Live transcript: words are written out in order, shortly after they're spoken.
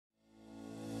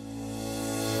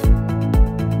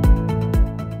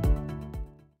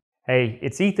Hey,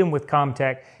 it's Ethan with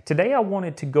ComTech. Today I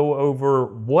wanted to go over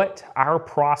what our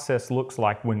process looks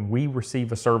like when we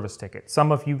receive a service ticket.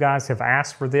 Some of you guys have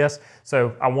asked for this,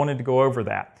 so I wanted to go over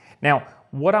that. Now,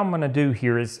 what I'm going to do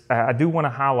here is I do want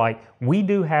to highlight we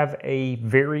do have a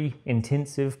very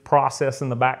intensive process in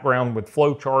the background with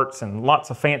flow charts and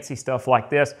lots of fancy stuff like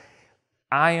this.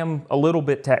 I am a little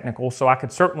bit technical, so I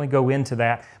could certainly go into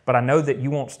that, but I know that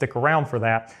you won't stick around for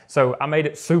that. So I made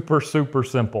it super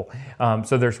simple.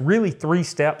 So there's really 3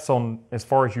 steps on as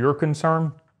far as you're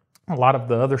concerned. A lot of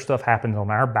the other stuff happens on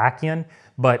our back end,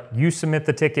 but you submit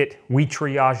the ticket, we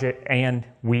triage it, and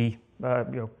we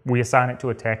assign it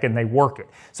to a tech and they work it.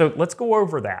 So let's go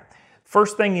over that.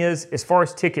 First thing is, as far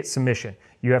as ticket submission,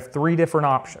 you have 3 different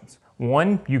options.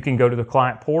 One, you can go to the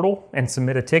client portal and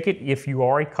submit a ticket if you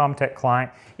are a ComTech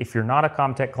client. If you're not a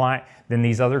ComTech client, then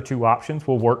these other 2 options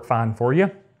will work fine for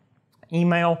you.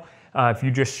 Email, if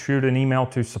you just shoot an email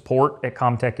to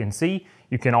support@ComTech.NC,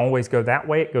 you can always go that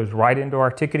way. It goes right into our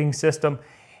ticketing system.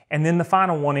 And then the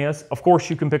final one is, of course,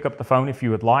 you can pick up the phone if you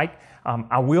would like.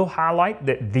 I will highlight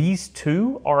that these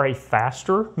 2 are a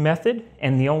faster method,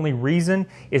 and the only reason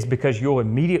is because you'll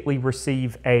immediately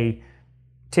receive a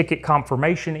ticket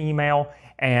confirmation email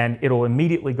and it'll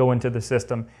immediately go into the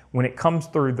system. When it comes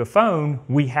through the phone,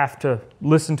 we have to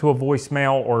listen to a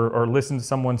voicemail or listen to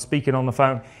someone speaking on the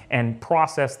phone and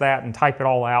process that and type it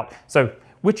all out. So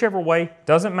whichever way,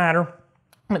 doesn't matter,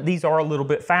 but these are a little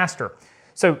bit faster.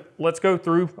 So let's go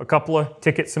through a couple of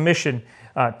ticket submission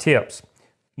tips.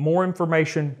 More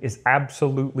information is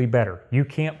absolutely better. You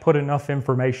can't put enough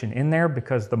information in there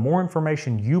because the more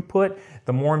information you put,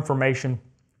 the more information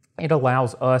it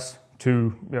allows us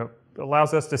to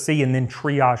see and then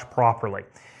triage properly.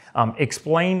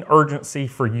 Explain urgency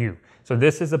for you. So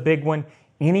this is a big one.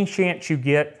 Any chance you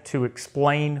get to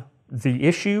explain the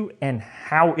issue and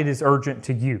how it is urgent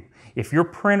to you. If your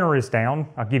printer is down,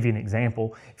 I'll give you an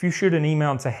example. If you shoot an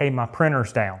email and say, hey, my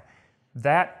printer's down,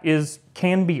 that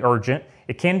can be urgent.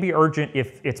 It can be urgent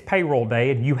if it's payroll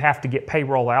day and you have to get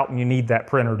payroll out and you need that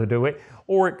printer to do it.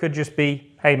 Or it could just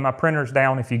be, hey, my printer's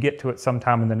down. If you get to it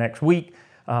sometime in the next week,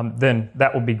 then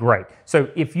that would be great. So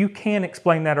if you can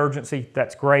explain that urgency,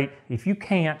 that's great. If you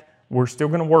can't, we're still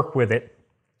going to work with it.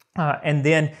 And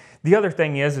then the other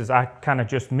thing is I kind of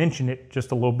just mentioned it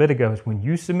just a little bit ago, is when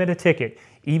you submit a ticket,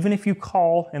 even if you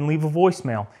call and leave a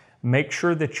voicemail, make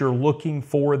sure that you're looking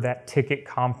for that ticket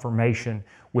confirmation,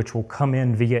 which will come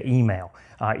in via email.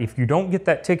 If you don't get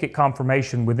that ticket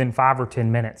confirmation within 5 or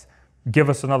 10 minutes,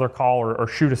 give us another call or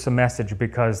shoot us a message,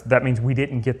 because that means we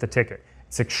didn't get the ticket.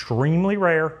 It's extremely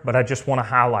rare, but I just want to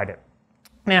highlight it.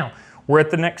 Now, we're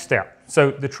at the next step. So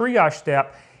the triage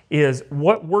step is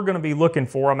what we're going to be looking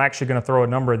for. I'm actually going to throw a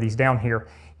number of these down here.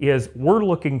 Is we're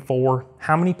looking for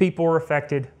how many people are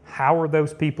affected, how are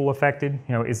those people affected?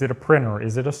 Is it a printer?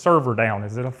 Is it a server down?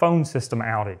 Is it a phone system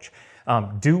outage?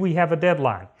 Do we have a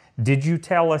deadline? Did you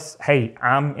tell us, hey,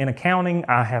 I'm in accounting,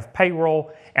 I have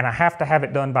payroll, and I have to have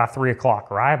it done by 3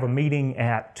 o'clock, or I have a meeting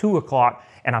at 2 o'clock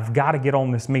and I've got to get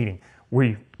on this meeting.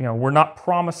 We're not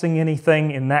promising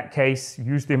anything in that case.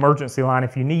 Use the emergency line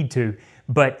if you need to,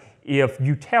 but if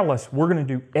you tell us, we're going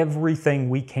to do everything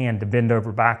we can to bend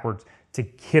over backwards to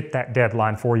hit that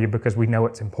deadline for you, because we know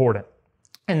it's important.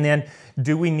 And then,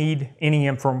 do we need any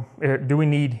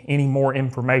more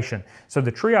information? So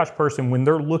the triage person, when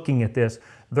they're looking at this,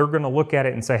 they're going to look at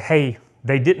it and say, hey,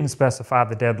 they didn't specify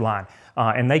the deadline.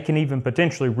 And they can even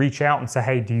potentially reach out and say,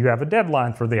 hey, do you have a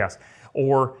deadline for this?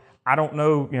 Or, I don't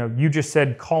know, you just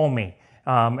said call me.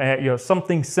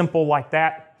 Something simple like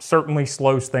that certainly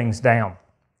slows things down.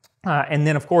 And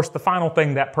then, of course, the final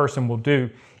thing that person will do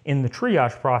in the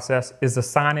triage process is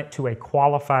assign it to a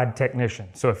qualified technician.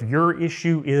 So if your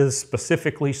issue is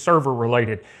specifically server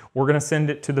related, we're going to send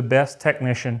it to the best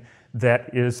technician that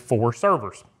is for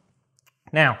servers.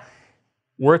 Now,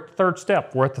 we're at the 3rd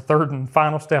step. We're at the 3rd and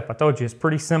final step. I told you it's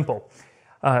pretty simple.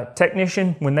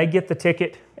 Technician, when they get the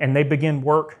ticket and they begin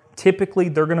work, typically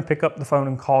they're going to pick up the phone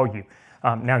and call you.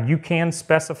 Now you can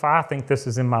specify, I think this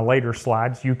is in my later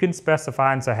slides, you can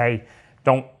specify and say, hey,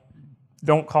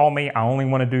 don't call me, I only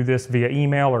want to do this via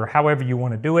email, or however you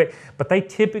want to do it. But they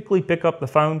typically pick up the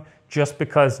phone just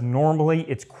because normally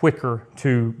it's quicker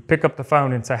to pick up the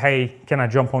phone and say, hey, can I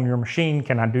jump on your machine?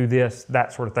 Can I do this?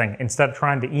 That sort of thing, instead of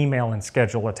trying to email and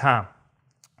schedule a time.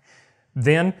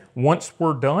 Then once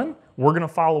we're done, we're going to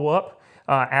follow up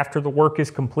after the work is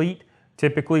complete,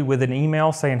 typically with an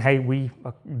email saying, hey, we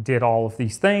did all of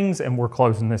these things and we're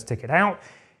closing this ticket out.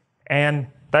 And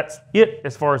that's it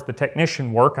as far as the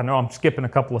technician work. I know I'm skipping a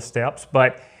couple of steps,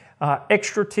 but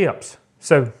extra tips.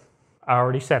 So I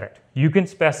already said it. You can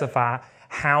specify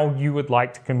how you would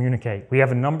like to communicate. We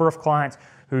have a number of clients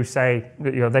who say,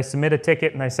 they submit a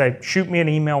ticket and they say, shoot me an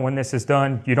email when this is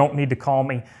done. You don't need to call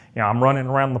me. I'm running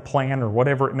around the plant or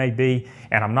whatever it may be,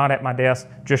 and I'm not at my desk.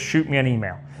 Just shoot me an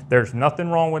email. There's nothing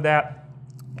wrong with that.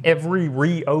 Every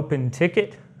reopened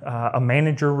ticket, a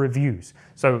manager reviews.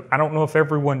 So I don't know if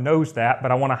everyone knows that, but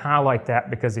I want to highlight that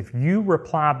because if you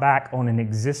reply back on an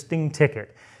existing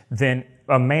ticket, then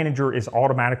a manager is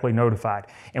automatically notified.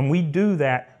 And we do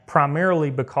that primarily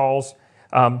because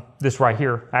this right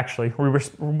here, actually,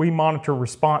 we monitor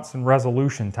response and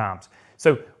resolution times.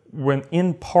 So when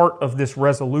in part of this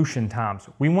resolution times,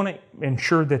 we want to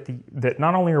ensure that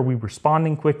not only are we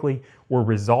responding quickly, we're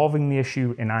resolving the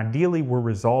issue, and ideally we're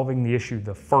resolving the issue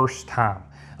the first time.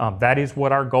 That is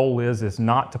what our goal is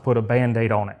not to put a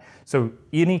Band-Aid on it. So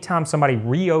anytime somebody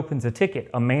reopens a ticket,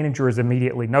 a manager is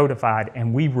immediately notified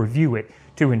and we review it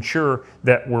to ensure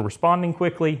that we're responding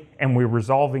quickly and we're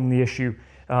resolving the issue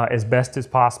as best as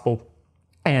possible,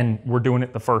 and we're doing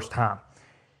it the first time.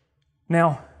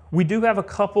 Now, we do have a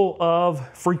couple of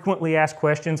frequently asked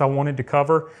questions I wanted to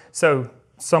cover. So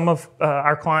some of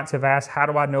our clients have asked, how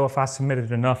do I know if I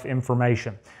submitted enough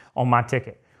information on my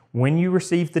ticket? When you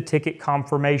receive the ticket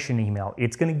confirmation email,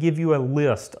 it's going to give you a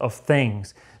list of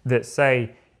things that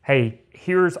say, hey,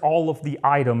 here's all of the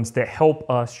items that help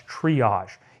us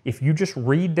triage. If you just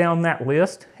read down that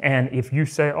list, and if you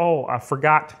say, oh, I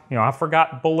forgot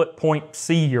bullet point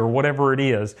C or whatever it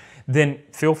is, then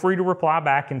feel free to reply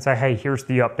back and say, hey, here's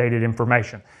the updated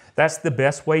information. That's the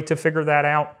best way to figure that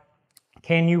out.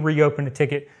 Can you reopen a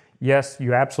ticket? Yes,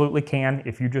 you absolutely can.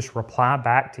 If you just reply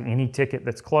back to any ticket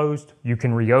that's closed, you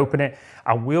can reopen it.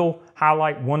 I will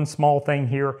highlight one small thing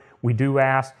here. We do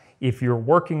ask if you're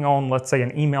working on, let's say,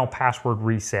 an email password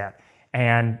reset,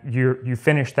 and you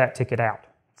finish that ticket out.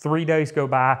 3 days go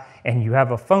by and you have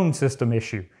a phone system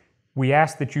issue. We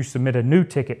ask that you submit a new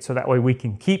ticket so that way we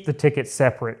can keep the tickets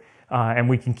separate and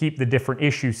we can keep the different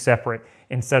issues separate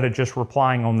instead of just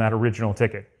replying on that original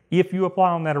ticket. If you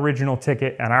apply on that original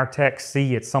ticket and our techs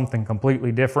see it's something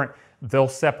completely different, they'll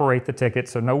separate the ticket,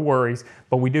 so no worries,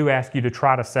 but we do ask you to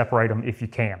try to separate them if you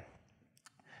can.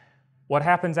 What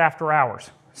happens after hours?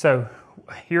 So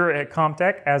here at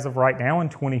ComTech, as of right now in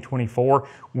 2024,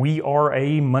 we are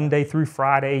a Monday through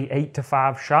Friday 8 to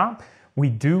 5 shop. We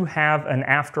do have an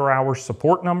after-hours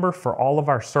support number for all of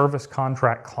our service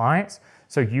contract clients.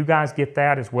 So you guys get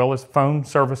that, as well as phone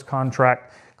service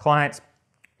contract clients.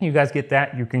 You guys get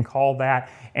that, you can call that,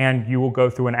 and you will go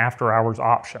through an after-hours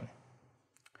option.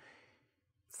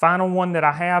 Final one that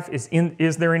I have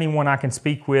is there anyone I can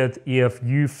speak with if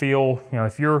you feel,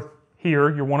 if you're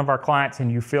here, you're one of our clients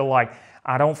and you feel like,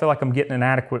 I don't feel like I'm getting an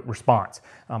adequate response.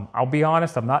 I'll be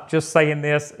honest, I'm not just saying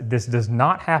this. This does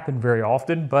not happen very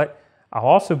often, but I'll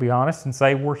also be honest and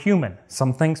say we're human.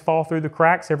 Some things fall through the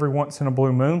cracks every once in a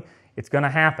blue moon. It's going to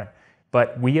happen.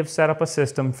 But we have set up a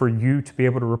system for you to be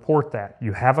able to report that.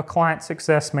 You have a client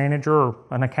success manager or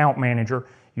an account manager.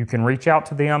 You can reach out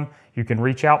to them. You can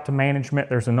reach out to management.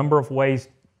 There's a number of ways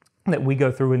that we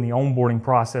go through in the onboarding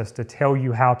process to tell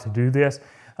you how to do this.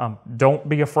 Don't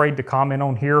be afraid to comment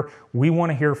on here. We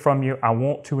want to hear from you. I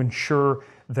want to ensure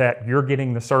that you're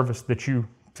getting the service that you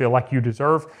feel like you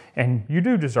deserve, and you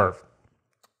do deserve.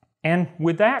 And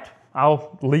with that,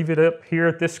 I'll leave it up here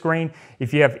at this screen.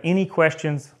 If you have any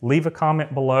questions, leave a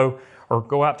comment below or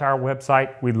go out to our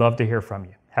website. We'd love to hear from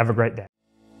you. Have a great day.